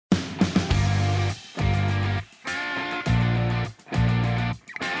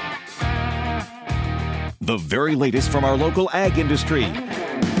The very latest from our local ag industry.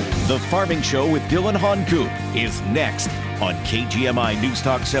 The Farming Show with Dylan Honcoop is next on KGMI News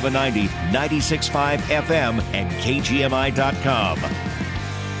Talk 790, 96.5 FM, and KGMI.com.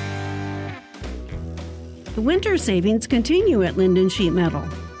 The winter savings continue at Linden Sheet Metal.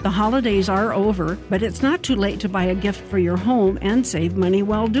 The holidays are over, but it's not too late to buy a gift for your home and save money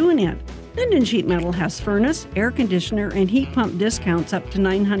while doing it. Linden Sheet Metal has furnace, air conditioner, and heat pump discounts up to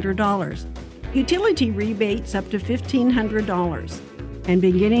 $900. Utility rebates up to $1,500. And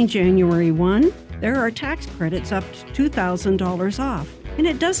beginning January 1, there are tax credits up to $2,000 off. And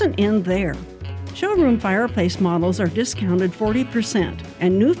it doesn't end there. Showroom fireplace models are discounted 40%,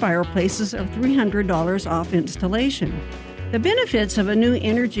 and new fireplaces are $300 off installation. The benefits of a new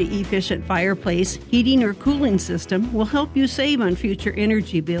energy-efficient fireplace, heating, or cooling system will help you save on future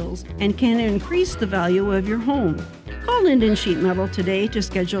energy bills and can increase the value of your home. Call Linden Sheet Metal today to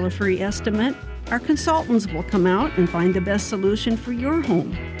schedule a free estimate. Our consultants will come out and find the best solution for your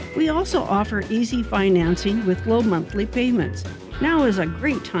home. We also offer easy financing with low monthly payments. Now is a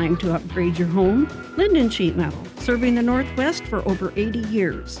great time to upgrade your home. Linden Sheet Metal, serving the Northwest for over 80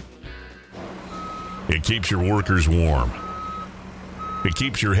 years. It keeps your workers warm. It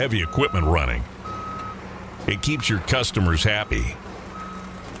keeps your heavy equipment running. It keeps your customers happy.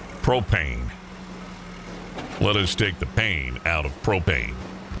 Propane. Let us take the pain out of propane.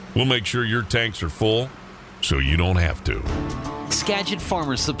 We'll make sure your tanks are full so you don't have to. Skagit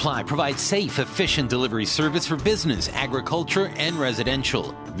Farmers Supply provides safe, efficient delivery service for business, agriculture, and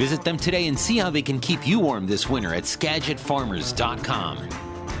residential. Visit them today and see how they can keep you warm this winter at SkagitFarmers.com.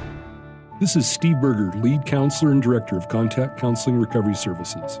 This is Steve Berger, lead counselor and director of Contact Counseling Recovery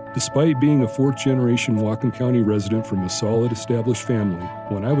Services. Despite being a fourth-generation Whatcom County resident from a solid, established family,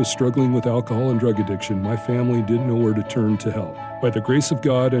 when I was struggling with alcohol and drug addiction, my family didn't know where to turn to help. By the grace of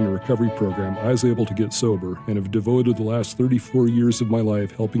God and a recovery program, I was able to get sober and have devoted the last 34 years of my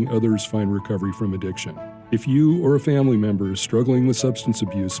life helping others find recovery from addiction. If you or a family member is struggling with substance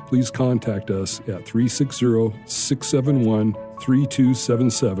abuse, please contact us at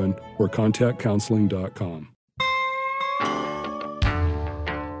 360-671-3277 or contactcounseling.com.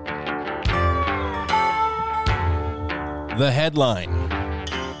 The headline: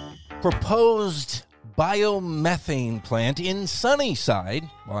 proposed biomethane plant in Sunnyside,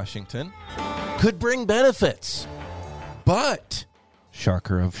 Washington, could bring benefits. But,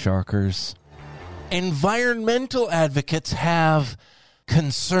 shocker of shockers, environmental advocates have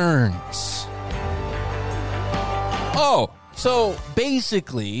concerns. Oh, so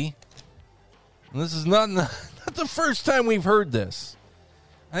basically, this is not the first time we've heard this.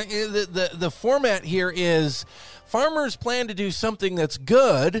 The format here is farmers plan to do something that's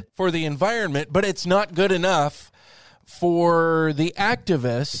good for the environment, but it's not good enough for the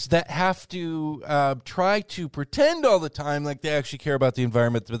activists that have to try to pretend all the time like they actually care about the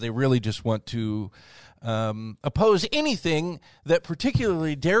environment, but they really just want to oppose anything that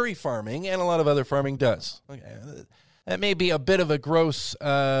particularly dairy farming and a lot of other farming does. Okay. That may be a bit of a gross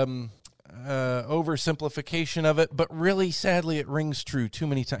oversimplification of it, but really, sadly, it rings true too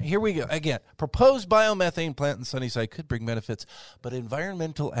many times. Here we go. Again, proposed biomethane plant in Sunnyside could bring benefits, but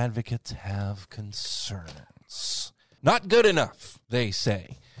environmental advocates have concerns. Not good enough, they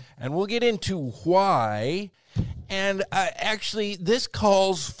say. And we'll get into why. And actually, this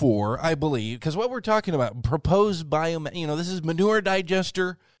calls for, I believe, because what we're talking about, proposed this is manure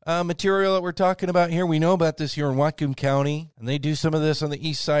digester material that we're talking about here. We know about this here in Whatcom County, and they do some of this on the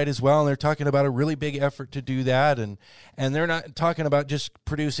east side as well, and they're talking about a really big effort to do that, and they're not talking about just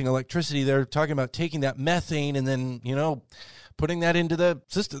producing electricity. They're talking about taking that methane and then, putting that into the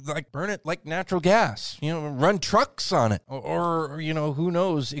system, like burn it like natural gas, run trucks on it, or who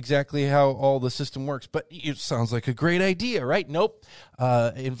knows exactly how all the system works, but it sounds like a great idea, right? Nope.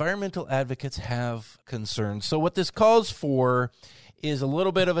 Environmental advocates have concerns. So what this calls for is a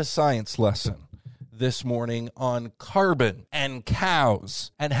little bit of a science lesson this morning on carbon and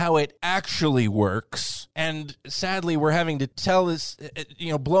cows and how it actually works. And sadly, we're having to tell this,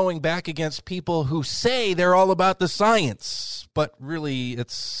 blowing back against people who say they're all about the science, but really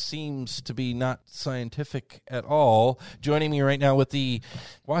it seems to be not scientific at all. Joining me right now with the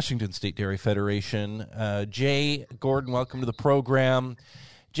Washington State Dairy Federation, Jay Gordon, welcome to the program.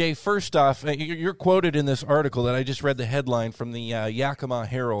 Jay, first off, you're quoted in this article that I just read the headline from the Yakima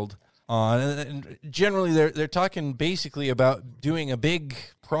Herald on. And generally, they're talking basically about doing a big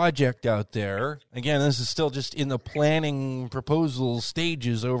project out there. Again, this is still just in the planning proposal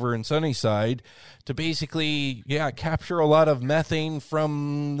stages over in Sunnyside to basically, capture a lot of methane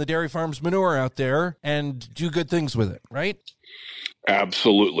from the dairy farm's manure out there and do good things with it, right?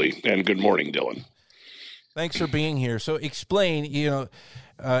 Absolutely. And good morning, Dylan. Thanks for being here. So explain,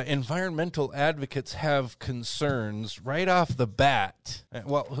 environmental advocates have concerns right off the bat.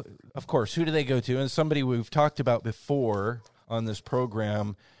 Well, of course, who do they go to? And somebody we've talked about before on this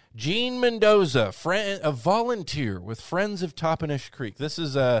program, Gene Mendoza, a volunteer with Friends of Toppenish Creek. This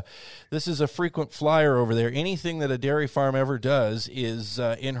is a frequent flyer over there. Anything that a dairy farm ever does is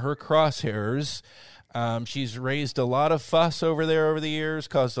in her crosshairs. She's raised a lot of fuss over there over the years,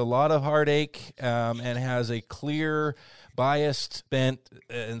 caused a lot of heartache, and has a clear, biased bent.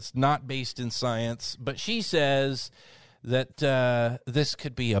 It's not based in science, but she says that this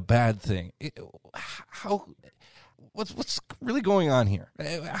could be a bad thing. What's really going on here?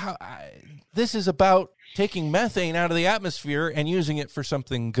 This is about taking methane out of the atmosphere and using it for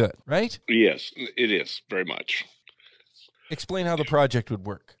something good, right? Yes, it is, very much. Explain how the project would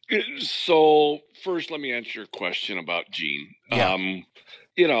work. So first, let me answer your question about Gene. Yeah.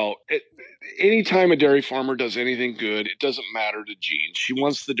 Anytime a dairy farmer does anything good, it doesn't matter to Gene. She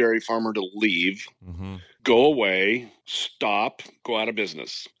wants the dairy farmer to leave, go away, stop, go out of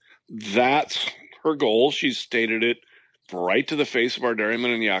business. That's her goal. She's stated it right to the face of our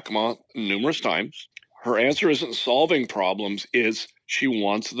dairymen in Yakima numerous times. Her answer isn't solving problems, is she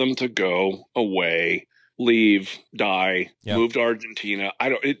wants them to go away, leave, die, move to Argentina.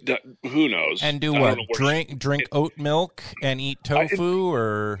 Who knows? And do what? Drink oat milk and eat tofu,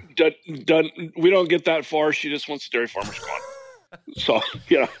 or we don't get that far. She just wants the dairy farmers gone. So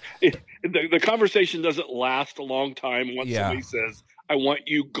the conversation doesn't last a long time once somebody says, I want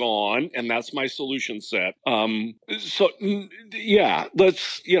you gone, and that's my solution set. Let's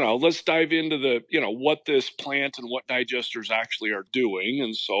dive into what this plant and what digesters actually are doing.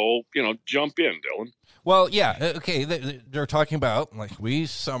 And so, jump in, Dylan. Well, yeah, okay, they're talking about, like we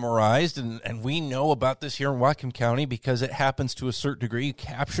summarized, and we know about this here in Whatcom County because it happens to a certain degree. You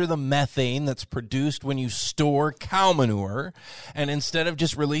capture the methane that's produced when you store cow manure, and instead of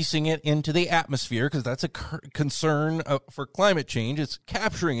just releasing it into the atmosphere, because that's a concern for climate change, it's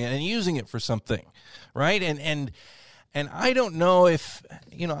capturing it and using it for something, right? And I don't know if,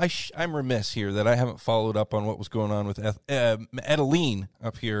 I'm remiss here that I haven't followed up on what was going on with Etaline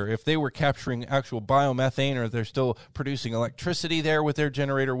up here. If they were capturing actual biomethane, or if they're still producing electricity there with their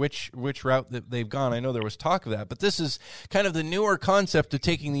generator, which route that they've gone. I know there was talk of that. But this is kind of the newer concept of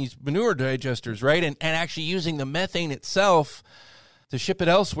taking these manure digesters, right, and actually using the methane itself to ship it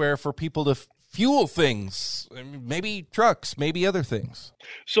elsewhere for people to fuel things, maybe trucks, maybe other things.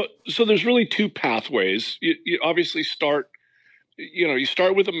 So there's really two pathways. You obviously start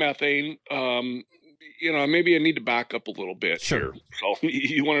with the methane. Maybe I need to back up a little bit here. So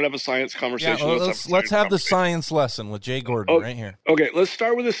you want to have a science conversation? Yeah, let's have the science lesson with Jay Gordon right here. Okay, let's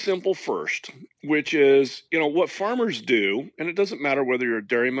start with a simple first, which is, what farmers do, and it doesn't matter whether you're a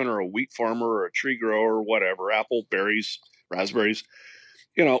dairyman or a wheat farmer or a tree grower or whatever, apple, berries, raspberries.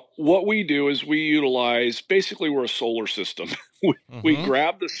 What we do is we utilize, basically we're a solar system. We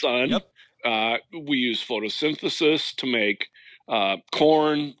grab the sun. Yep. We use photosynthesis to make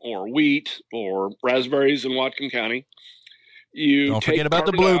corn or wheat or raspberries in Whatcom County. Don't forget about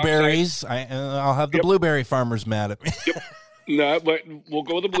the blueberries. I'll have the blueberry farmers mad at me. Yep. No, but we'll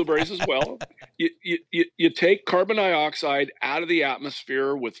go with the blueberries as well. You take carbon dioxide out of the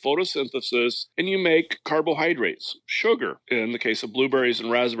atmosphere with photosynthesis, and you make carbohydrates, sugar in the case of blueberries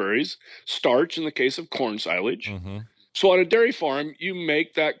and raspberries, starch in the case of corn silage. So on a dairy farm, you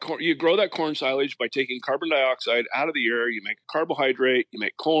grow that corn silage by taking carbon dioxide out of the air. You make a carbohydrate. You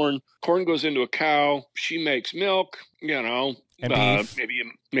make corn. Corn goes into a cow. She makes milk. And beef.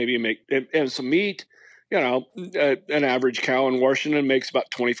 Maybe you make and some meat. An average cow in Washington makes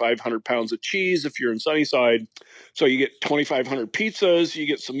about 2,500 pounds of cheese if you're in Sunnyside. So you get 2,500 pizzas, you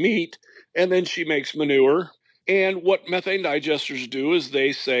get some meat, and then she makes manure. And what methane digesters do is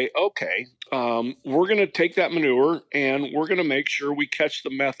they say, okay, we're going to take that manure and we're going to make sure we catch the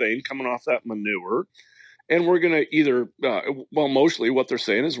methane coming off that manure. And we're going to either, mostly what they're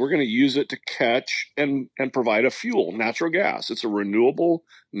saying is we're going to use it to catch and provide a fuel, natural gas. It's a renewable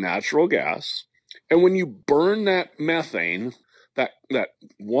natural gas. And when you burn that methane, that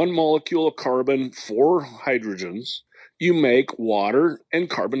one molecule of carbon, 4 hydrogens, you make water and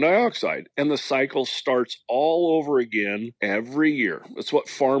carbon dioxide. And the cycle starts all over again every year. That's what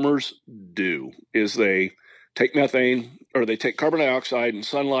farmers do, is they take methane, or they take carbon dioxide and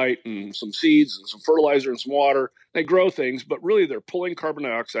sunlight and some seeds and some fertilizer and some water. They grow things, but really they're pulling carbon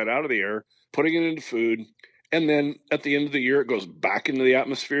dioxide out of the air, putting it into food. And then at the end of the year, it goes back into the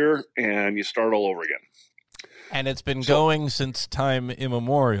atmosphere and you start all over again. And it's been going since time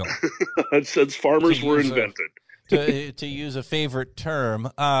immemorial. Since farmers were invented. to use a favorite term.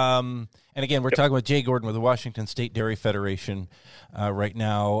 And again, we're talking with Jay Gordon with the Washington State Dairy Federation right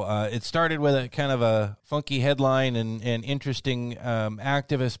now. It started with a kind of a funky headline and interesting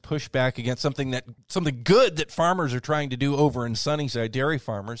activist pushback against something good that farmers are trying to do over in Sunnyside, dairy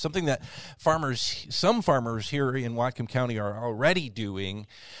farmers, something that some farmers here in Whatcom County are already doing.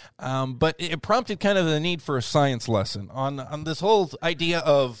 But it prompted kind of the need for a science lesson on this whole idea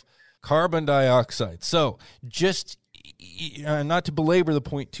of carbon dioxide. So just not to belabor the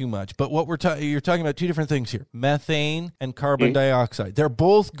point too much, but what you're talking about two different things here: methane and carbon dioxide. They're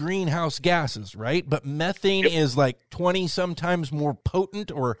both greenhouse gases, right? But methane is like 20 sometimes more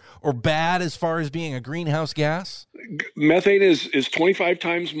potent or bad as far as being a greenhouse gas. Methane is 25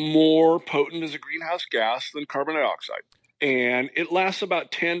 times more potent as a greenhouse gas than carbon dioxide. And it lasts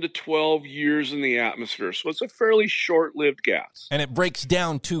about 10 to 12 years in the atmosphere. So it's a fairly short-lived gas. And it breaks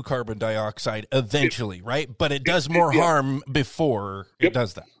down to carbon dioxide eventually, right? But it does more harm before it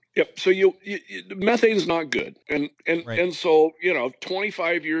does that. Yep. So methane is not good. And so,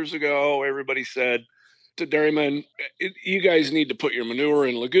 25 years ago, everybody said to dairymen, you guys need to put your manure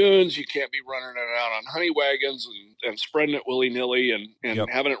in lagoons. You can't be running it out on honey wagons and spreading it willy-nilly and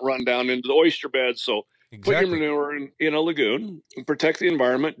having it run down into the oyster beds. So put your manure in a lagoon and protect the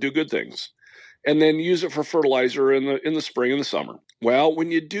environment, do good things, and then use it for fertilizer in the spring and the summer. Well,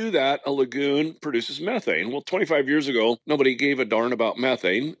 when you do that, a lagoon produces methane. Well, 25 years ago, nobody gave a darn about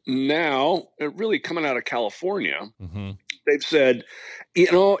methane. Now, really coming out of California, they've said,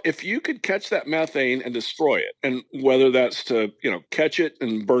 if you could catch that methane and destroy it, and whether that's to, catch it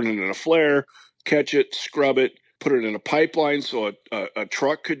and burn it in a flare, catch it, scrub it, put it in a pipeline so a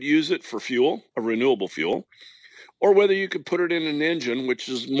truck could use it for fuel, a renewable fuel, or whether you could put it in an engine, which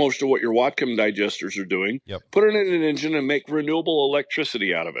is most of what your Whatcom digesters are doing, put it in an engine and make renewable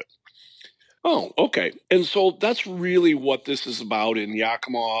electricity out of it. Oh, okay. And so that's really what this is about in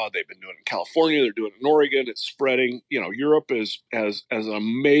Yakima. They've been doing it in California. They're doing it in Oregon. It's spreading. Europe has an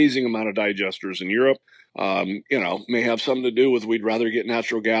amazing amount of digesters in Europe. May have something to do with we'd rather get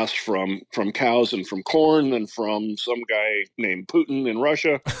natural gas from cows and from corn than from some guy named Putin in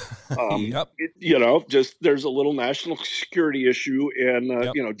Russia. Just there's a little national security issue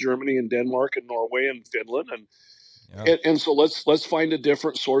in Germany and Denmark and Norway and Finland and so let's find a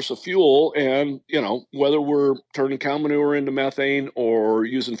different source of fuel. And whether we're turning cow manure into methane or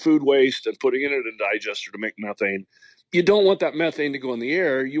using food waste and putting it in a digester to make methane. You don't want that methane to go in the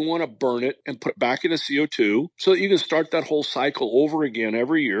air. You want to burn it and put it back into CO2 so that you can start that whole cycle over again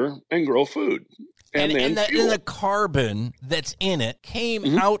every year and grow food. And the carbon that's in it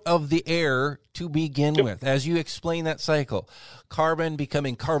came out of the air to begin with. As you explain that cycle, carbon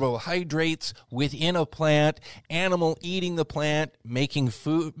becoming carbohydrates within a plant, animal eating the plant, making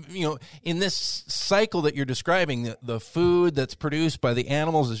food. In this cycle that you're describing, the food that's produced by the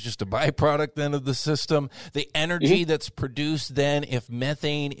animals is just a byproduct then of the system. The energy that's produced then, if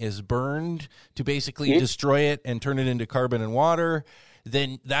methane is burned to basically destroy it and turn it into carbon and water,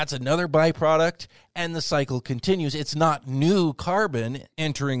 then that's another byproduct, and the cycle continues. It's not new carbon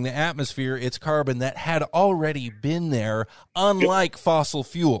entering the atmosphere. It's carbon that had already been there, unlike fossil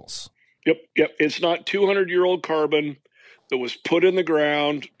fuels. Yep. It's not 200-year-old carbon that was put in the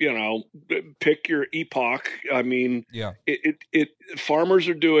ground, pick your epoch. I mean, farmers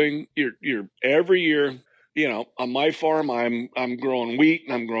are doing every year. On my farm, I'm growing wheat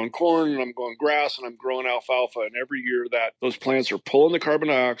and I'm growing corn and I'm growing grass and I'm growing alfalfa. And every year that those plants are pulling the carbon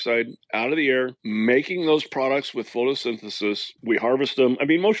dioxide out of the air, making those products with photosynthesis. We harvest them. I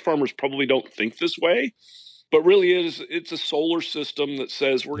mean, most farmers probably don't think this way, but really it's a solar system that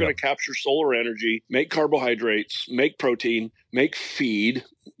says we're going to capture solar energy, make carbohydrates, make protein, make feed.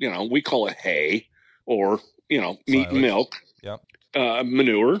 We call it hay or, meat and milk,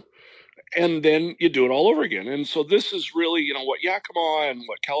 manure. And then you do it all over again. And so this is really, what Yakima and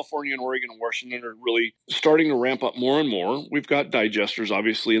what California and Oregon and Washington are really starting to ramp up more and more. We've got digesters,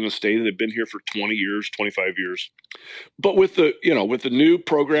 obviously, in the state that have been here for 20 years, 25 years. But with the new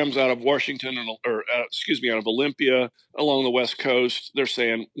programs out of Washington out of Olympia along the West Coast, they're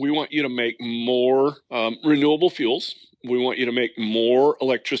saying, we want you to make more renewable fuels. We want you to make more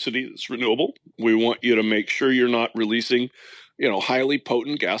electricity that's renewable. We want you to make sure you're not releasing highly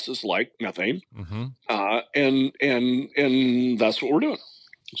potent gases like methane, and that's what we're doing.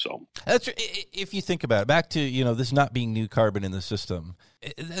 So that's, if you think about it, back to this not being new carbon in the system.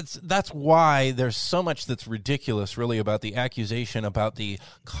 That's why there's so much that's ridiculous, really, about the accusation about the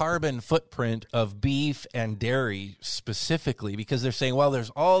carbon footprint of beef and dairy specifically, because they're saying, well, there's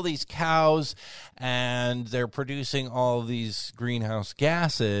all these cows and they're producing all these greenhouse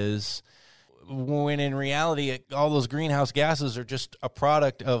gases. when in reality, all those greenhouse gases are just a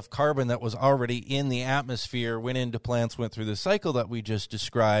product of carbon that was already in the atmosphere, went into plants, went through the cycle that we just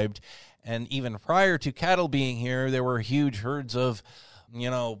described. And even prior to cattle being here, there were huge herds of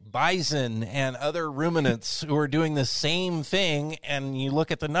bison and other ruminants who are doing the same thing. And you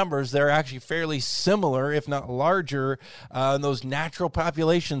look at the numbers, they're actually fairly similar, if not larger, those natural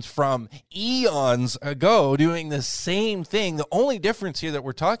populations from eons ago doing the same thing. The only difference here that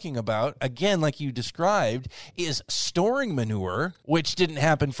we're talking about, again, like you described, is storing manure, which didn't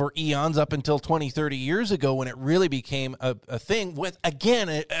happen for eons up until 20, 30 years ago when it really became a thing with, again,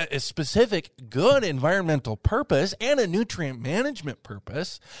 a specific good environmental purpose and a nutrient management purpose.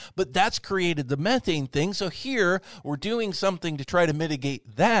 But that's created the methane thing. So here we're doing something to try to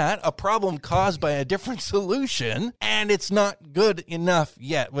mitigate that, a problem caused by a different solution, and it's not good enough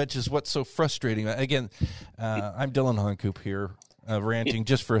yet, which is what's so frustrating. Again, I'm Dylan Honcoop here, ranting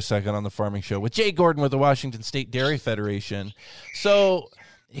just for a second on the Farming Show with Jay Gordon with the Washington State Dairy Federation. So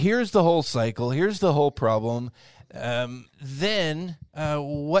here's the whole cycle. Here's the whole problem. Then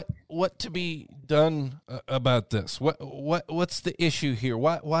what to be done about this? What's the issue here?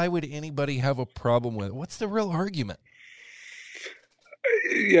 Why would anybody have a problem with it? What's the real argument?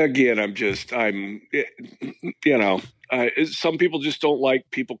 Yeah, again, some people just don't like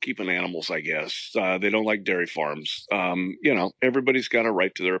people keeping animals, I guess. They don't like dairy farms. Everybody's got a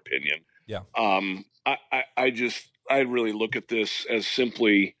right to their opinion. Yeah. I really look at this as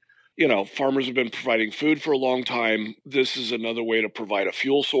simply, farmers have been providing food for a long time. This is another way to provide a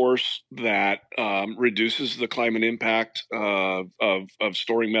fuel source that reduces the climate impact of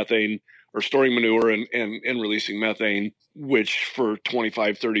storing methane or storing manure and releasing methane, which for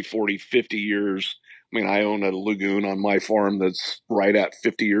 25, 30, 40, 50 years, I own a lagoon on my farm that's right at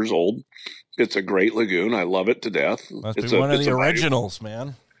 50 years old. It's a great lagoon. I love it to death. Must be one of the originals,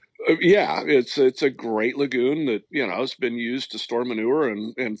 man. Yeah, it's a great lagoon that has been used to store manure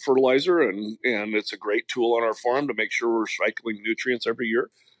and fertilizer, and it's a great tool on our farm to make sure we're recycling nutrients every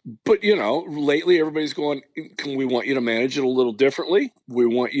year. But lately everybody's going, we want you to manage it a little differently. We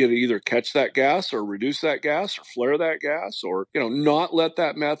want you to either catch that gas or reduce that gas or flare that gas, or not let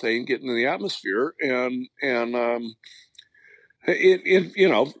that methane get into the atmosphere and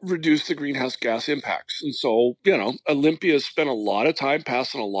reduce the greenhouse gas impacts. And so, Olympia has spent a lot of time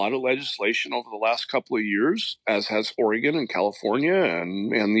passing a lot of legislation over the last couple of years, as has Oregon and California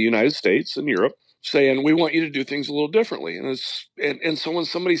and the United States and Europe, saying, we want you to do things a little differently. And so when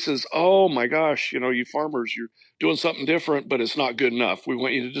somebody says, oh my gosh, you farmers, you're doing something different, but it's not good enough. We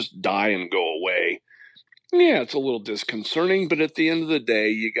want you to just die and go away. Yeah, it's a little disconcerting, but at the end of the day,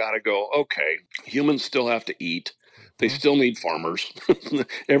 you got to go, okay, humans still have to eat. They still need farmers.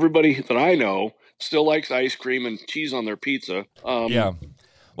 Everybody that I know still likes ice cream and cheese on their pizza. Yeah.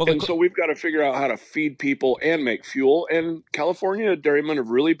 Well, so we've got to figure out how to feed people and make fuel. And California dairymen have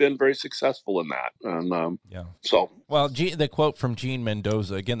really been very successful in that. And the quote from Gene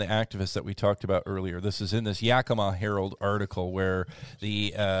Mendoza, again, the activist that we talked about earlier. This is in this Yakima Herald article where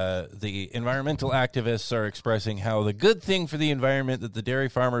the environmental activists are expressing how the good thing for the environment that the dairy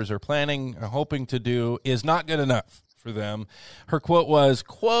farmers are hoping to do is not good enough for them. Her quote was,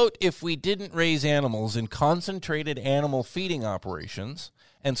 quote, if we didn't raise animals in concentrated animal feeding operations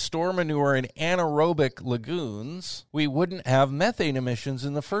and store manure in anaerobic lagoons, we wouldn't have methane emissions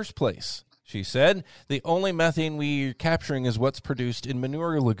in the first place. She said, the only methane we're capturing is what's produced in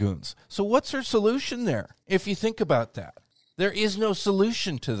manure lagoons. So what's her solution there, if you think about that? There is no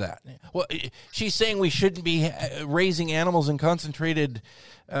solution to that. Well, she's saying we shouldn't be raising animals in concentrated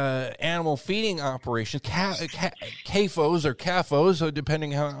animal feeding operations, CAFOs or CAFOs,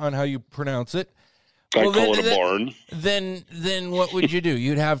 depending on how you pronounce it. I call it a barn. Then what would you do?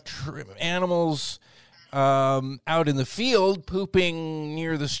 You'd have animals out in the field pooping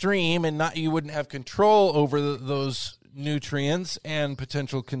near the stream, and you wouldn't have control over those nutrients and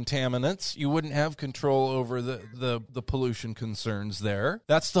potential contaminants. You wouldn't have control over the pollution concerns there.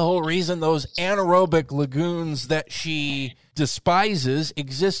 That's the whole reason those anaerobic lagoons that she despises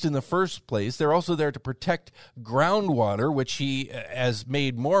exist in the first place. They're also there to protect groundwater, which she has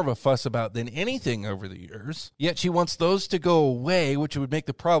made more of a fuss about than anything over the years. Yet she wants those to go away, which would make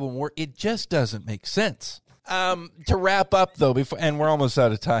the problem where it just doesn't make sense. To wrap up, though, and we're almost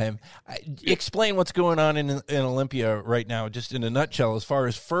out of time, explain what's going on in Olympia right now, just in a nutshell, as far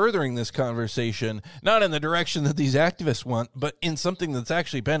as furthering this conversation, not in the direction that these activists want, but in something that's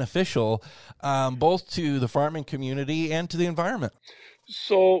actually beneficial, both to the farming community and to the environment.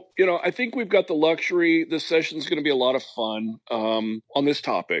 So, I think we've got the luxury. This session is going to be a lot of fun on this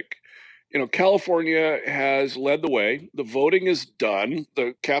topic. California has led the way. The voting is done.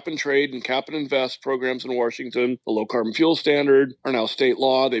 The cap and trade and cap and invest programs in Washington, the low carbon fuel standard, are now state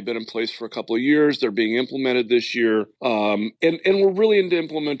law. They've been in place for a couple of years. They're being implemented this year. And we're really into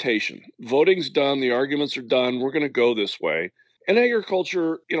implementation. Voting's done. The arguments are done. We're going to go this way. And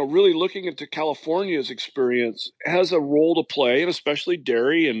agriculture, really looking into California's experience, has a role to play, and especially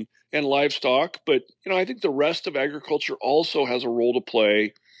dairy and livestock. But, I think the rest of agriculture also has a role to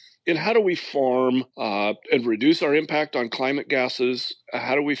play in how do we farm and reduce our impact on climate gases?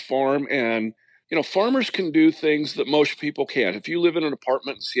 How do we farm? And, farmers can do things that most people can't. If you live in an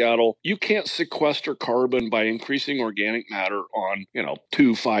apartment in Seattle, you can't sequester carbon by increasing organic matter on,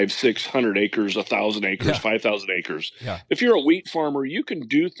 2, 5, 600 acres, 1,000 acres, 5,000 acres. Yeah. If you're a wheat farmer, you can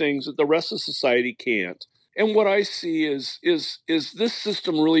do things that the rest of society can't. And what I see is this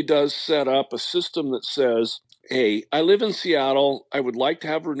system really does set up a system that says, hey, I live in Seattle. I would like to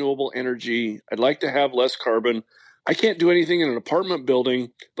have renewable energy. I'd like to have less carbon. I can't do anything in an apartment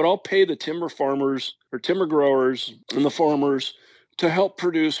building, but I'll pay the timber farmers or timber growers and the farmers to help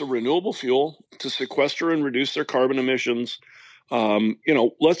produce a renewable fuel to sequester and reduce their carbon emissions.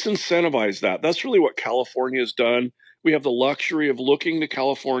 Let's incentivize that. That's really what California has done. We have the luxury of looking to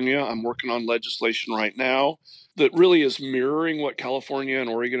California. I'm working on legislation right now that really is mirroring what California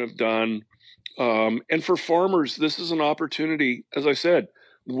and Oregon have done. And for farmers, this is an opportunity. As I said,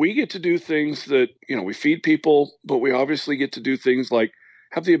 we get to do things that, we feed people, but we obviously get to do things like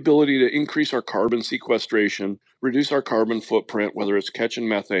have the ability to increase our carbon sequestration, reduce our carbon footprint, whether it's catching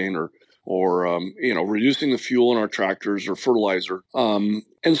methane or reducing the fuel in our tractors or fertilizer.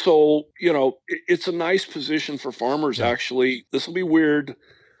 And so, it's a nice position for farmers, actually. This will be weird,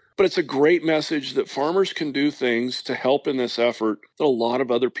 but it's a great message that farmers can do things to help in this effort that a lot of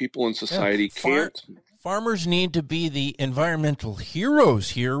other people in society can't. Farmers need to be the environmental heroes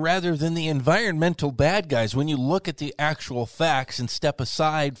here rather than the environmental bad guys. When you look at the actual facts and step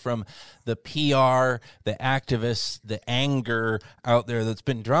aside from the PR, the activists, the anger out there that's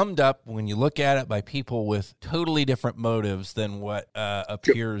been drummed up when you look at it by people with totally different motives than what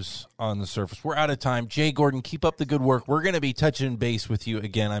appears on the surface. We're out of time. Jay Gordon, keep up the good work. We're going to be touching base with you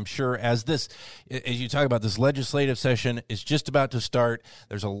again, I'm sure, as you talk about this legislative session is just about to start.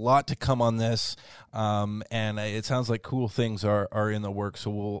 There's a lot to come on this. And it sounds like cool things are in the works,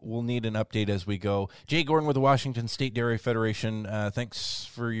 so we'll need an update as we go. Jay Gordon with the Washington State Dairy Federation, thanks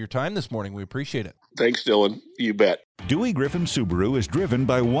for your time this morning. We appreciate it. Thanks, Dylan. You bet. Dewey Griffin Subaru is driven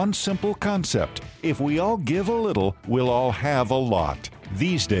by one simple concept. If we all give a little, we'll all have a lot.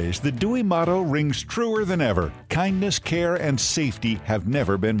 These days, the Dewey motto rings truer than ever. Kindness, care, and safety have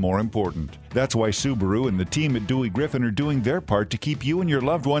never been more important. That's why Subaru and the team at Dewey Griffin are doing their part to keep you and your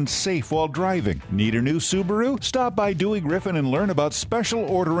loved ones safe while driving. Need a new Subaru? Stop by Dewey Griffin and learn about special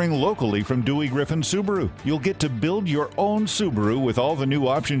ordering locally from Dewey Griffin Subaru. You'll get to build your own Subaru with all the new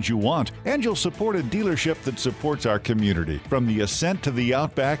options you want, and you'll support a dealership that supports our community. From the Ascent to the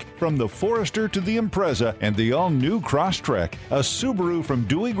Outback, from the Forester to the Impreza, and the all-new Crosstrek, a Subaru from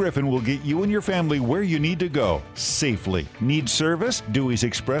Dewey Griffin will get you and your family where you need to go, safely. Need service? Dewey's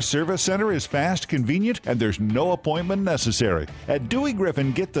Express Service Center is fast, convenient, and there's no appointment necessary. At Dewey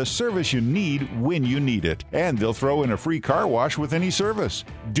Griffin, get the service you need when you need it, and they'll throw in a free car wash with any service.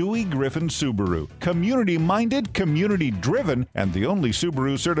 Dewey Griffin Subaru. Community-minded, community-driven, and the only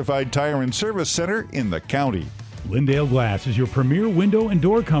Subaru-certified tire and service center in the county. Lindale Glass is your premier window and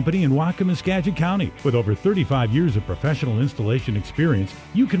door company in Whatcom and Skagit County. With over 35 years of professional installation experience,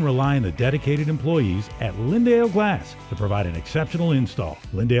 you can rely on the dedicated employees at Lindale Glass to provide an exceptional install.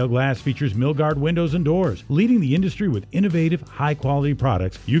 Lindale Glass features Milgard windows and doors. Leading the industry with innovative, high-quality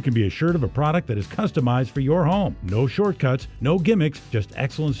products, you can be assured of a product that is customized for your home. No shortcuts, no gimmicks, just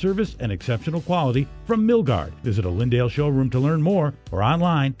excellent service and exceptional quality from Milgard. Visit a Lindale showroom to learn more or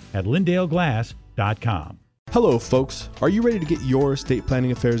online at lindaleglass.com. Hello folks, are you ready to get your estate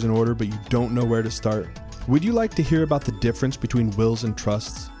planning affairs in order but you don't know where to start? Would you like to hear about the difference between wills and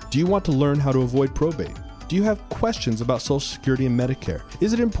trusts? Do you want to learn how to avoid probate? Do you have questions about Social Security and Medicare?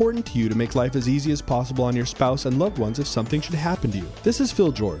 Is it important to you to make life as easy as possible on your spouse and loved ones if something should happen to you? This is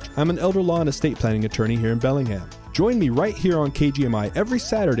Phil George. I'm an elder law and estate planning attorney here in Bellingham. Join me right here on KGMI every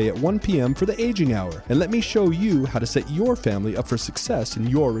Saturday at 1 p.m. for the Aging Hour and let me show you how to set your family up for success in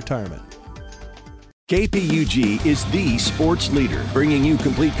your retirement. KPUG is the sports leader, bringing you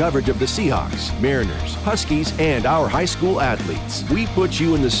complete coverage of the Seahawks, Mariners, Huskies, and our high school athletes. We put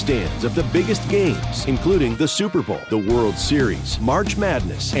you in the stands of the biggest games, including the Super Bowl, the World Series, March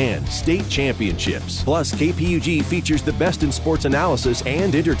Madness, and state championships. Plus, KPUG features the best in sports analysis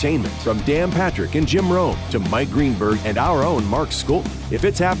and entertainment, from Dan Patrick and Jim Rome to Mike Greenberg and our own Mark Skolten. If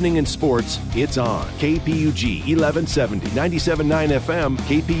it's happening in sports, it's on. KPUG 1170, 97.9 FM,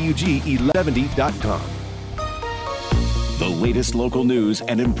 KPUG1170.com. The latest local news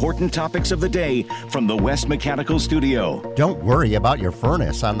and important topics of the day from the West Mechanical Studio. Don't worry about your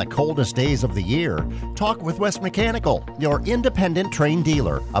furnace on the coldest days of the year. Talk with West Mechanical, your independent Trane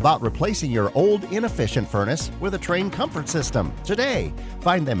dealer, about replacing your old inefficient furnace with a Trane comfort system today.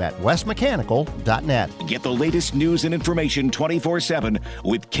 Find them at westmechanical.net. Get the latest news and information 24/7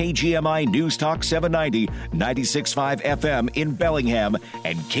 with KGMI News Talk 790, 96.5 FM in Bellingham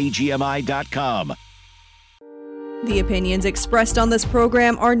and KGMI.com. The opinions expressed on this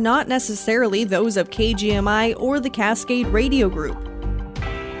program are not necessarily those of KGMI or the Cascade Radio Group.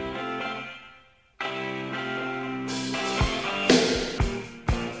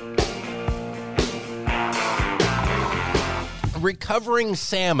 Recovering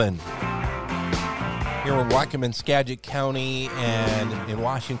salmon here in Whatcom, Skagit County, and in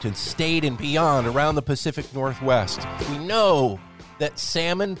Washington State and beyond around the Pacific Northwest. We know that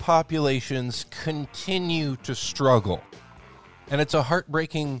salmon populations continue to struggle, and it's a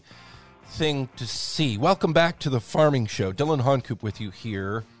heartbreaking thing to see. Welcome back to the Farming Show. Dylan Honcoop with you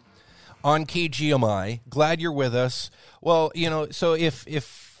here on KGMI. Glad you're with us. Well, you know, so if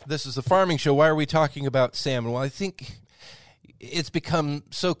this is the Farming Show, why are we talking about salmon? Well, I think it's become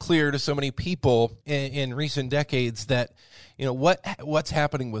so clear to so many people in recent decades that, you know, what's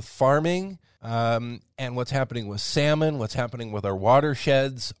happening with farming, and what's happening with salmon, what's happening with our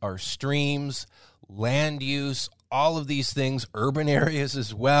watersheds, our streams, land use, all of these things, urban areas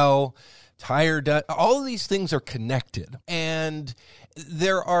as well, tire dust, all of these things are connected. And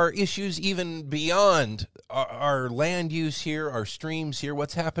there are issues even beyond our land use here, our streams here,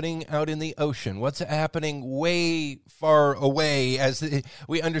 what's happening out in the ocean, what's happening way far away as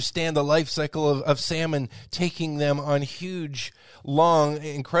we understand the life cycle of salmon, taking them on huge, long,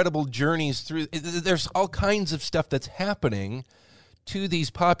 incredible journeys through. There's all kinds of stuff that's happening to these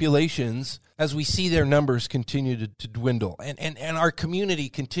populations as we see their numbers continue to dwindle. And our community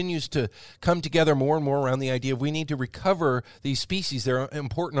continues to come together more and more around the idea of we need to recover these species. They're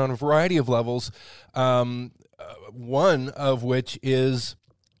important on a variety of levels, one of which is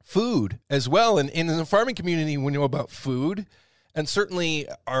food as well. And in the farming community, we know about food. And certainly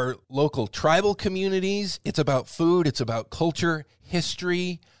our local tribal communities, it's about food, it's about culture,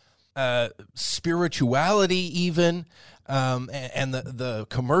 history, spirituality even, and the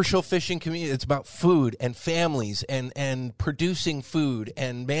commercial fishing community. It's about food and families and producing food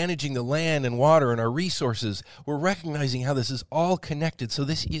and managing the land and water and our resources. We're recognizing how this is all connected. So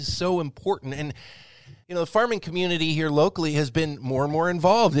this is so important. And you know, the farming community here locally has been more and more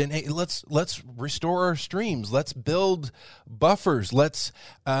involved in, hey, let's restore our streams. Let's build buffers. Let's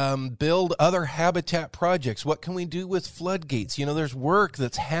build other habitat projects. What can we do with floodgates? You know, there's work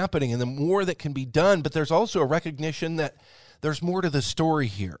that's happening and the more that can be done, but there's also a recognition that there's more to the story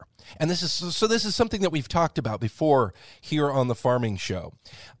here. And this is something that we've talked about before here on the Farming Show.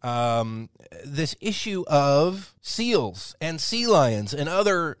 This issue of seals and sea lions and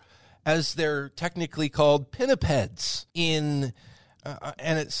other, as they're technically called, pinnipeds in,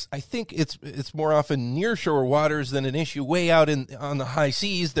 and I think it's more often nearshore waters than an issue way out on the high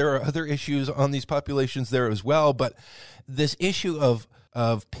seas. There are other issues on these populations there as well, but this issue of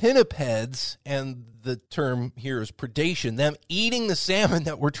pinnipeds, and the term here is predation, them eating the salmon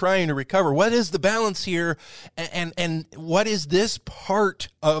that we're trying to recover. What is the balance here, and what is this part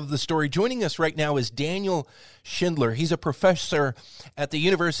of the story? Joining us right now is Daniel Schindler. He's a professor at the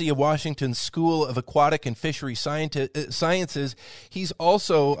University of Washington School of Aquatic and Fishery Sciences. He's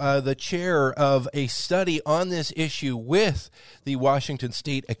also the chair of a study on this issue with the Washington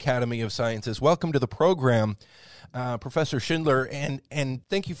State Academy of Sciences. Welcome to the program, Professor Schindler, and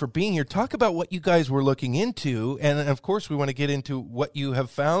thank you for being here. Talk about what you guys were looking into, and of course we want to get into what you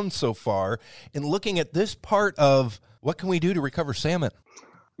have found so far in looking at this part of what can we do to recover salmon.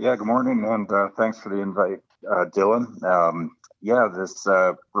 Yeah, good morning, and thanks for the invite, Dylan. This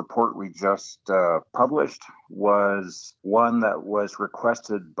report we just published was one that was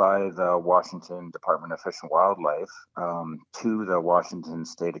requested by the Washington Department of Fish and Wildlife to the Washington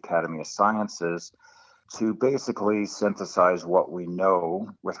State Academy of Sciences to basically synthesize what we know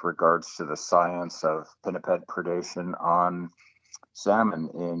with regards to the science of pinniped predation on salmon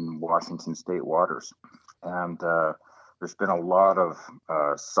in Washington state waters. And there's been a lot of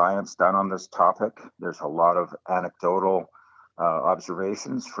science done on this topic. There's a lot of anecdotal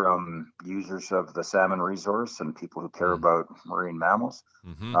observations from users of the salmon resource and people who care about marine mammals.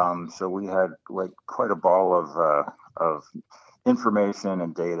 So we had quite a ball of information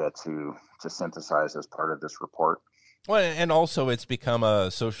and data to synthesize as part of this report. Well, and also it's become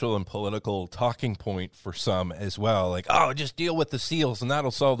a social and political talking point for some as well. Like, oh, just deal with the seals and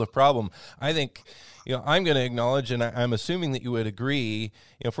that'll solve the problem. I think, I'm going to acknowledge, and I'm assuming that you would agree,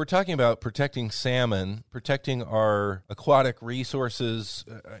 if we're talking about protecting salmon, protecting our aquatic resources,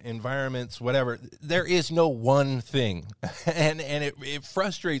 environments, whatever, there is no one thing. And it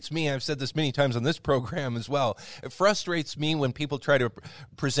frustrates me. I've said this many times on this program as well. It frustrates me when people try to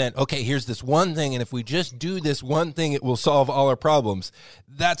present, okay, here's this one thing, and if we just do this one thing, it will solve all our problems.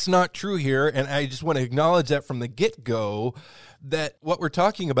 That's not true here, and I just want to acknowledge that from the get-go, that what we're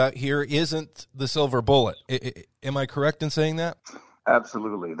talking about here isn't the silver bullet. Am I correct in saying that?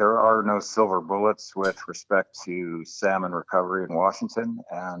 Absolutely. There are no silver bullets with respect to salmon recovery in Washington.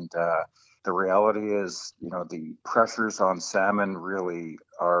 And the reality is, the pressures on salmon really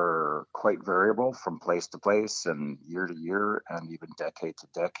are quite variable from place to place and year to year and even decade to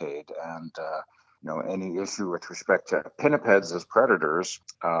decade. And any issue with respect to pinnipeds as predators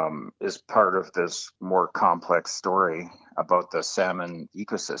is part of this more complex story about the salmon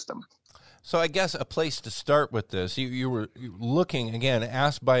ecosystem. So I guess a place to start with this, you were looking, again,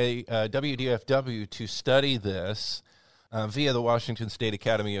 asked by WDFW to study this via the Washington State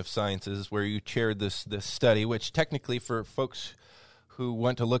Academy of Sciences, where you chaired this study, which technically for folks who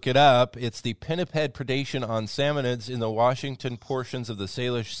want to look it up, it's the pinniped predation on salmonids in the Washington portions of the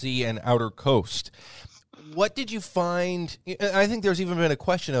Salish Sea and outer coast. What did you find? I think there's even been a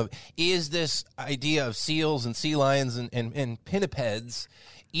question of, is this idea of seals and sea lions and pinnipeds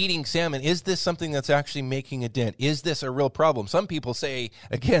eating salmon, is this something that's actually making a dent? Is this a real problem? Some people say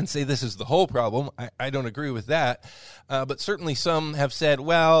this is the whole problem. I don't agree with that. But certainly some have said,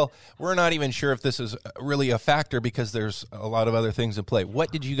 well, we're not even sure if this is really a factor because there's a lot of other things in play.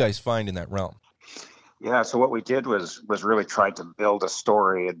 What did you guys find in that realm? Yeah, so what we did was really try to build a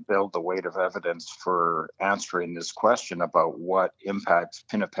story and build the weight of evidence for answering this question about what impact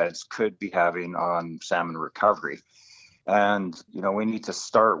pinnipeds could be having on salmon recovery. And, we need to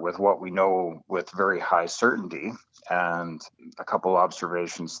start with what we know with very high certainty, and a couple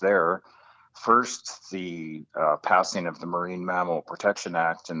observations there. First, the passing of the Marine Mammal Protection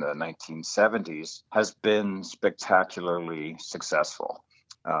Act in the 1970s has been spectacularly successful.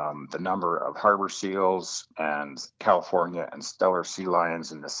 The number of harbor seals and California and Steller sea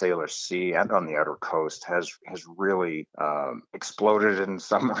lions in the Salish Sea and on the outer coast has really exploded in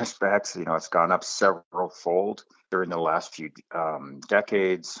some respects. It's gone up several fold during the last few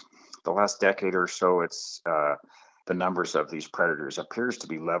decades. The last decade or so, it's the numbers of these predators appears to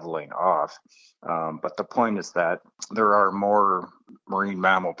be leveling off. But the point is that there are more marine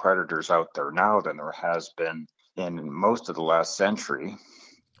mammal predators out there now than there has been in most of the last century.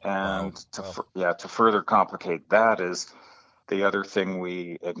 And to further complicate that is the other thing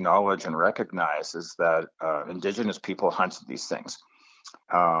we acknowledge and recognize is that indigenous people hunted these things.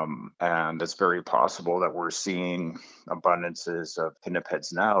 And it's very possible that we're seeing abundances of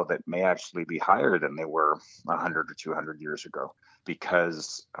pinnipeds now that may actually be higher than they were 100 or 200 years ago,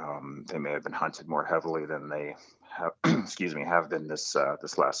 because they may have been hunted more heavily than they have been this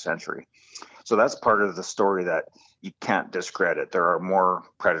last century. So that's part of the story that you can't discredit. There are more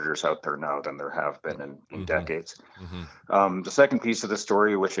predators out there now than there have been in decades. The second piece of the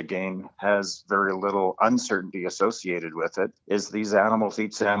story, which again has very little uncertainty associated with it, is these animals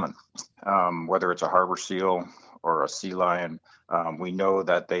eat salmon, whether it's a harbor seal or a sea lion. We know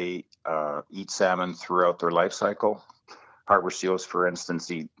that they eat salmon throughout their life cycle. Harbor seals, for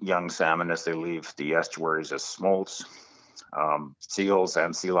instance, eat young salmon as they leave the estuaries as smolts. Seals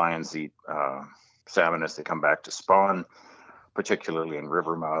and sea lions eat salmon as they come back to spawn, particularly in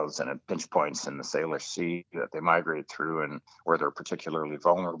river mouths and at pinch points in the Salish Sea that they migrate through and where they're particularly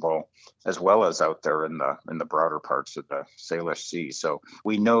vulnerable, as well as out there in the broader parts of the Salish Sea. So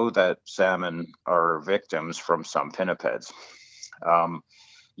we know that salmon are victims from some pinnipeds.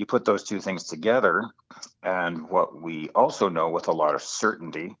 You put those two things together, and what we also know with a lot of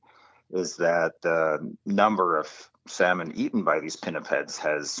certainty is that the number of salmon eaten by these pinnipeds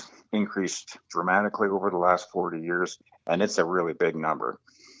has increased dramatically over the last 40 years, and it's a really big number.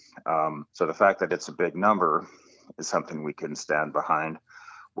 So the fact that it's a big number is something we can stand behind.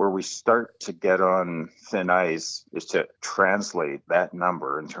 Where we start to get on thin ice is to translate that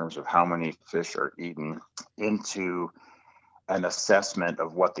number in terms of how many fish are eaten into an assessment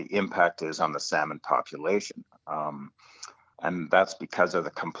of what the impact is on the salmon population. And that's because of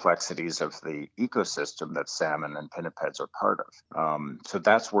the complexities of the ecosystem that salmon and pinnipeds are part of. So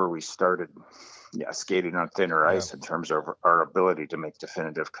that's where we started skating on thinner ice in terms of our ability to make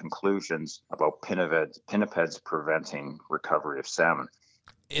definitive conclusions about pinnipeds preventing recovery of salmon.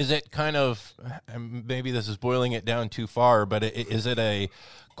 Is it kind of, maybe this is boiling it down too far, but is it a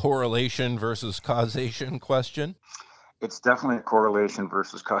correlation versus causation question? It's definitely a correlation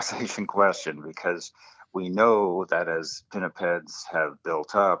versus causation question, because we know that as pinnipeds have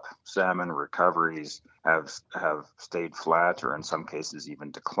built up, salmon recoveries have stayed flat, or in some cases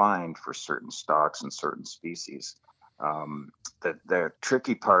even declined for certain stocks and certain species. The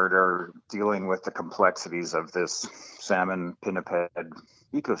tricky part are dealing with the complexities of this salmon pinniped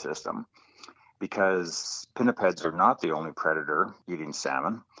ecosystem, because pinnipeds are not the only predator eating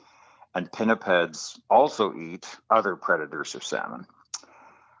salmon, and pinnipeds also eat other predators of salmon.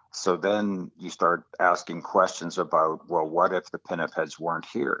 So then you start asking questions about, well, what if the pinnipeds weren't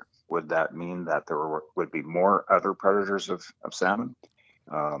here? Would that mean that there would be more other predators of salmon?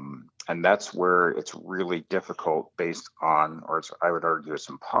 And that's where it's really difficult based on, or I would argue it's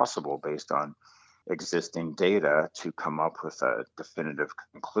impossible based on existing data to come up with a definitive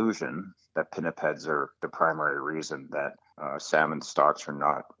conclusion that pinnipeds are the primary reason that salmon stocks are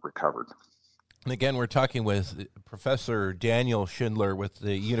not recovered. And again, we're talking with Professor Daniel Schindler with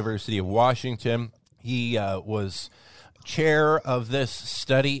the University of Washington. He was chair of this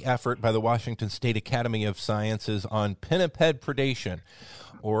study effort by the Washington State Academy of Sciences on pinniped predation,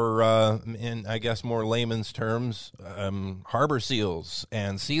 or in, I guess, more layman's terms, harbor seals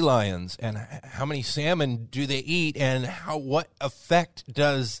and sea lions, and how many salmon do they eat, and what effect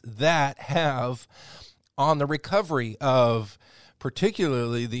does that have on the recovery of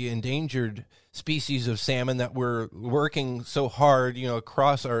particularly the endangered species of salmon that we're working so hard,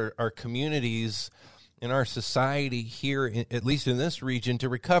 across our communities in our society here, at least in this region, to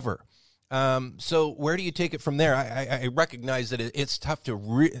recover. So where do you take it from there? I recognize that it's tough to,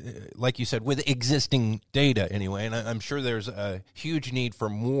 like you said, with existing data anyway, and I'm sure there's a huge need for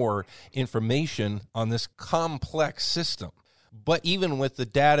more information on this complex system. But even with the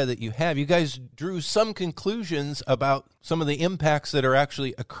data that you have, you guys drew some conclusions about some of the impacts that are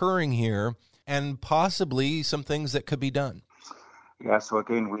actually occurring here, and possibly some things that could be done. Yeah, so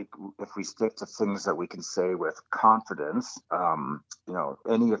again, if we stick to things that we can say with confidence,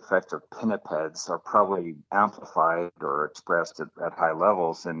 any effect of pinnipeds are probably amplified or expressed at high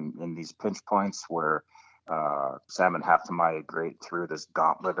levels in these pinch points where salmon have to migrate through this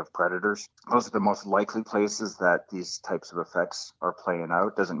gauntlet of predators. Those are the most likely places that these types of effects are playing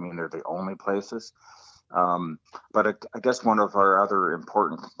out. Doesn't mean they're the only places. But I guess one of our other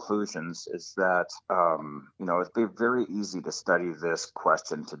important conclusions is that, it'd be very easy to study this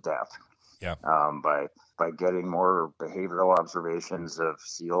question to death. Yeah. By getting more behavioral observations of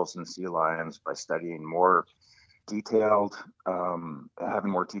seals and sea lions, by studying more detailed,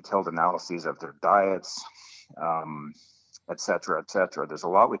 having more detailed analyses of their diets, et cetera, et cetera. There's a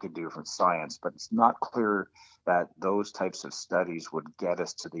lot we could do from science, but it's not clear that those types of studies would get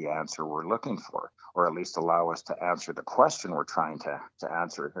us to the answer we're looking for, or at least allow us to answer the question we're trying to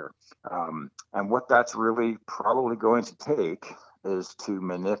answer here. And what that's really probably going to take is to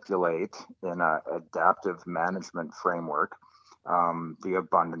manipulate in an adaptive management framework the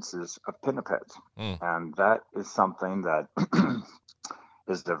abundances of pinnipeds. And that is something that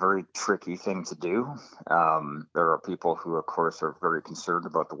is a very tricky thing to do. There are people who, of course, are very concerned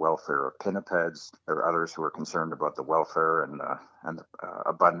about the welfare of pinnipeds. There are others who are concerned about the welfare and the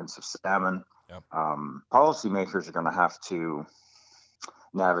abundance of salmon. Yep. Policymakers are going to have to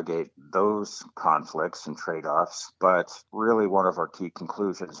navigate those conflicts and trade-offs. But really, one of our key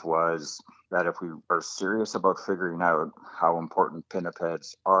conclusions was that if we are serious about figuring out how important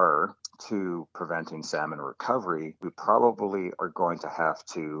pinnipeds are to preventing salmon recovery, we probably are going to have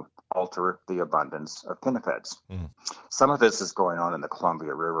to alter the abundance of pinnipeds. Some of this is going on in the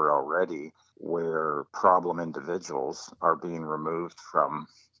Columbia River already, where problem individuals are being removed from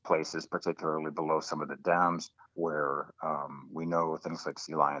places, particularly below some of the dams, where we know things like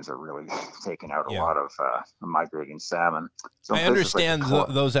sea lions are really taking out a lot of migrating salmon. So I understand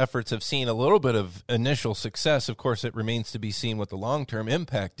those efforts have seen a little bit of initial success. Of course, it remains to be seen what the long-term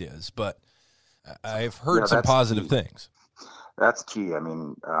impact is, but I've heard some positive things. That's key. I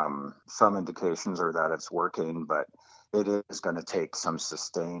mean, some indications are that it's working, but it is going to take some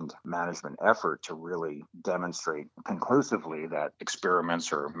sustained management effort to really demonstrate conclusively that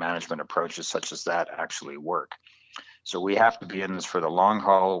experiments or management approaches such as that actually work. So we have to be in this for the long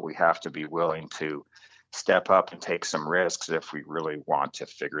haul. We have to be willing to step up and take some risks if we really want to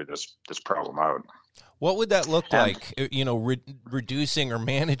figure this problem out. What would that look like, reducing or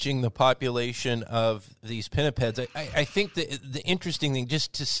managing the population of these pinnipeds? I think the interesting thing,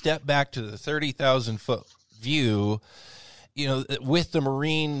 just to step back to the 30,000-foot view, with the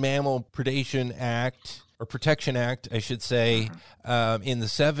Marine Mammal Predation Act, or Protection Act, I should say, in the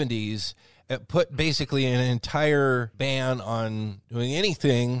 70s, it put basically an entire ban on doing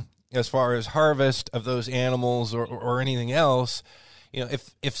anything as far as harvest of those animals or anything else.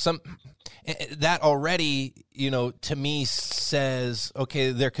 If some that already, to me says,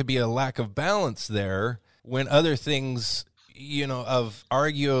 okay, there could be a lack of balance there when other things, of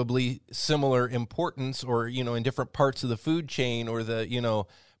arguably similar importance or, in different parts of the food chain or the,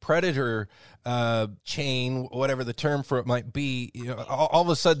 predator chain, whatever the term for it might be, all of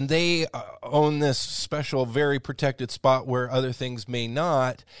a sudden they own this special, very protected spot where other things may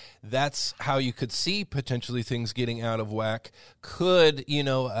not. That's how you could see potentially things getting out of whack. Could,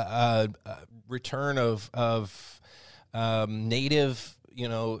 a return of native,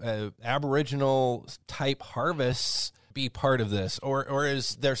 Aboriginal type harvests be part of this, or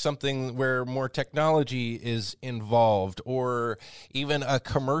is there something where more technology is involved, or even a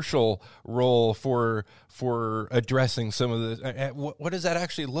commercial role for addressing some of the? What does that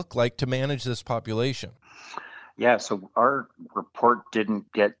actually look like to manage this population? Yeah, so our report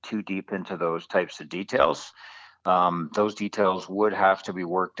didn't get too deep into those types of details. Those details would have to be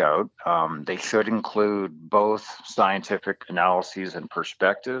worked out. They should include both scientific analyses and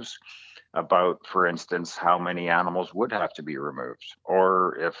perspectives about, for instance, how many animals would have to be removed,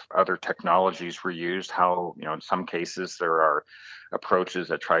 or if other technologies were used, how, in some cases there are approaches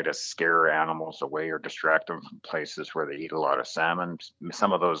that try to scare animals away or distract them from places where they eat a lot of salmon.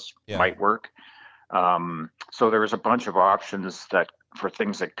 Some of those might work. So there was a bunch of options for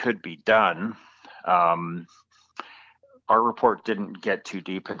things that could be done. Our report didn't get too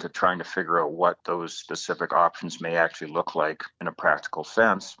deep into trying to figure out what those specific options may actually look like in a practical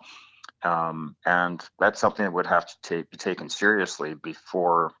sense. And that's something that would have to be taken seriously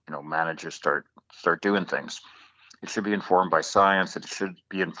before, managers start doing things. It should be informed by science. It should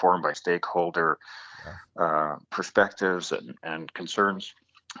be informed by stakeholder perspectives and concerns.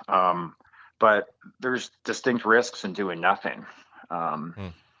 But there's distinct risks in doing nothing.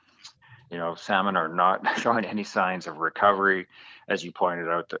 Salmon are not showing any signs of recovery. As you pointed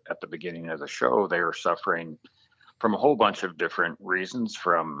out at the beginning of the show, they are suffering from a whole bunch of different reasons,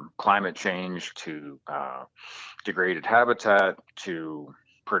 from climate change to degraded habitat to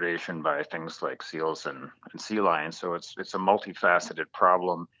predation by things like seals and sea lions. So it's a multifaceted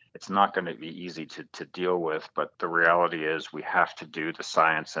problem. It's not going to be easy to deal with, but the reality is we have to do the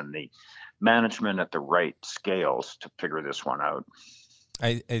science and the management at the right scales to figure this one out.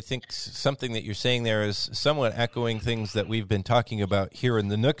 I think something that you're saying there is somewhat echoing things that we've been talking about here in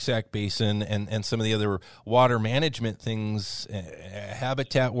the Nooksack Basin and some of the other water management things,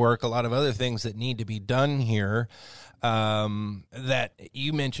 habitat work, a lot of other things that need to be done here that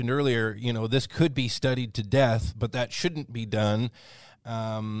you mentioned earlier. This could be studied to death, but that shouldn't be done.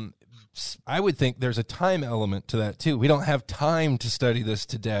 I would think there's a time element to that, too. We don't have time to study this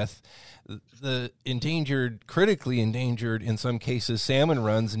to death. The critically endangered, in some cases, salmon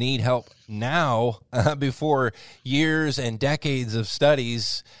runs need help now before years and decades of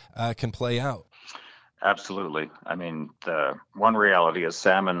studies can play out. Absolutely. I mean, the one reality is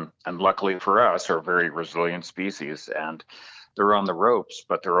salmon, and luckily for us, are a very resilient species, and they're on the ropes,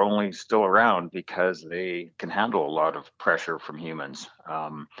 but they're only still around because they can handle a lot of pressure from humans.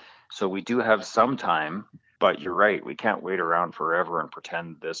 So we do have some time. But you're right, we can't wait around forever and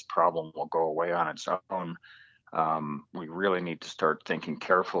pretend this problem will go away on its own. We really need to start thinking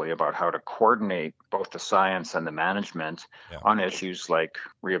carefully about how to coordinate both the science and the management on issues like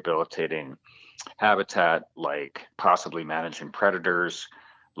rehabilitating habitat, like possibly managing predators,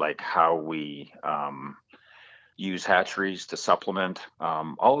 like how we use hatcheries to supplement.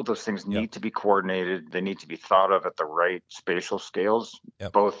 All of those things need to be coordinated. They need to be thought of at the right spatial scales,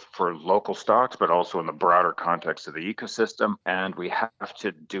 both for local stocks, but also in the broader context of the ecosystem. And we have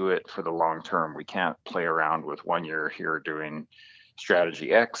to do it for the long term. We can't play around with 1 year here doing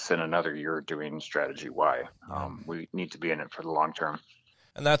strategy X and another year doing strategy Y. We need to be in it for the long term.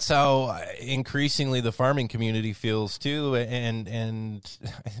 And that's how increasingly the farming community feels too, and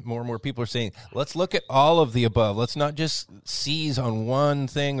more and more people are saying, let's look at all of the above. Let's not just seize on one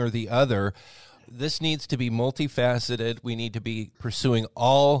thing or the other. this needs to be multifaceted. We need to be pursuing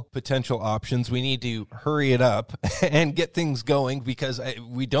all potential options. We need to hurry it up and get things going because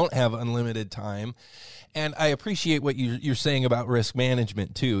we don't have unlimited time. And I appreciate what you're saying about risk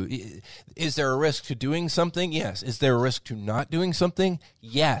management, too. Is there a risk to doing something? Yes. Is there a risk to not doing something?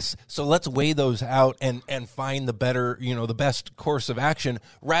 Yes. So let's weigh those out and find the better, the best course of action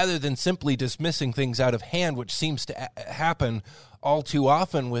rather than simply dismissing things out of hand, which seems to happen all too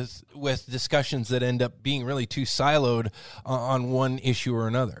often with discussions that end up being really too siloed on one issue or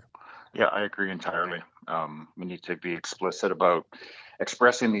another. Yeah, I agree entirely. We need to be explicit about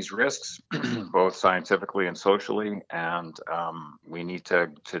expressing these risks, both scientifically and socially, and we need to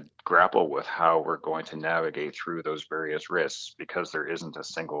grapple with how we're going to navigate through those various risks because there isn't a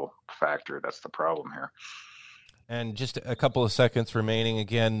single factor that's the problem here. And just a couple of seconds remaining.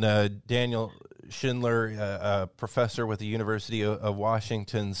 Again, Daniel Schindler, a professor with the University of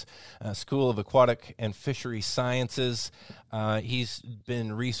Washington's School of Aquatic and Fishery Sciences. He's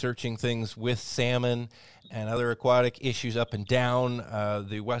been researching things with salmon and other aquatic issues up and down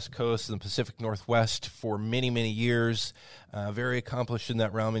the West Coast and the Pacific Northwest for many, many years. Very accomplished in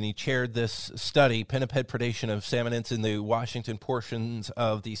that realm, and he chaired this study, pinniped predation of salmonids in the Washington portions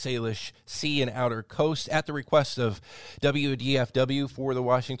of the Salish Sea and Outer Coast, at the request of WDFW for the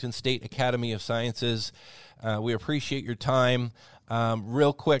Washington State Academy of Sciences. We appreciate your time.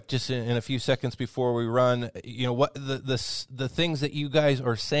 Real quick, just in a few seconds before we run, what the things that you guys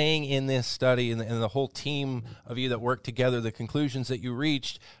are saying in this study and the whole team of you that work together, the conclusions that you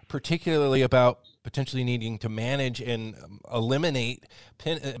reached, particularly about potentially needing to manage and eliminate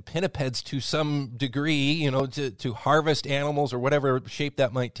pinnipeds to some degree, to harvest animals or whatever shape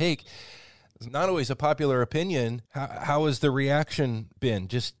that might take. It's not always a popular opinion. How has the reaction been,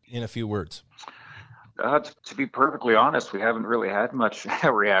 just in a few words? To be perfectly honest, we haven't really had much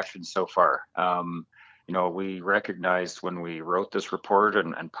reaction so far. We recognized when we wrote this report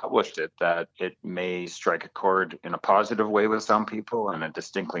and published it that it may strike a chord in a positive way with some people and a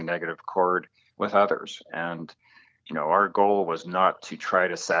distinctly negative chord with others. And, our goal was not to try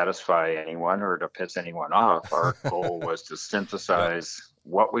to satisfy anyone or to piss anyone off. Our goal was to synthesize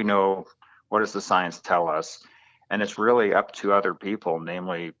what we know, what does the science tell us, and it's really up to other people,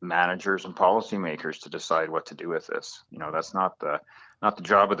 namely managers and policymakers, to decide what to do with this. That's not the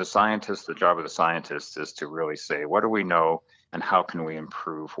job of the scientists. The job of the scientists is to really say, what do we know and how can we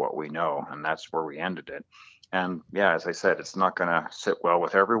improve what we know? And that's where we ended it. And yeah, as I said, it's not going to sit well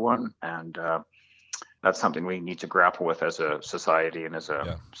with everyone. And that's something we need to grapple with as a society and as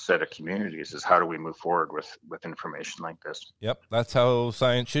a set of communities, is how do we move forward with information like this? Yep, that's how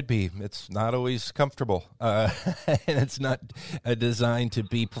science should be. It's not always comfortable, and it's not designed to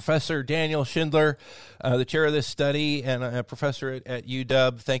be. Professor Daniel Schindler, the chair of this study and a professor at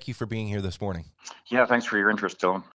UW, thank you for being here this morning. Yeah, thanks for your interest, Dylan.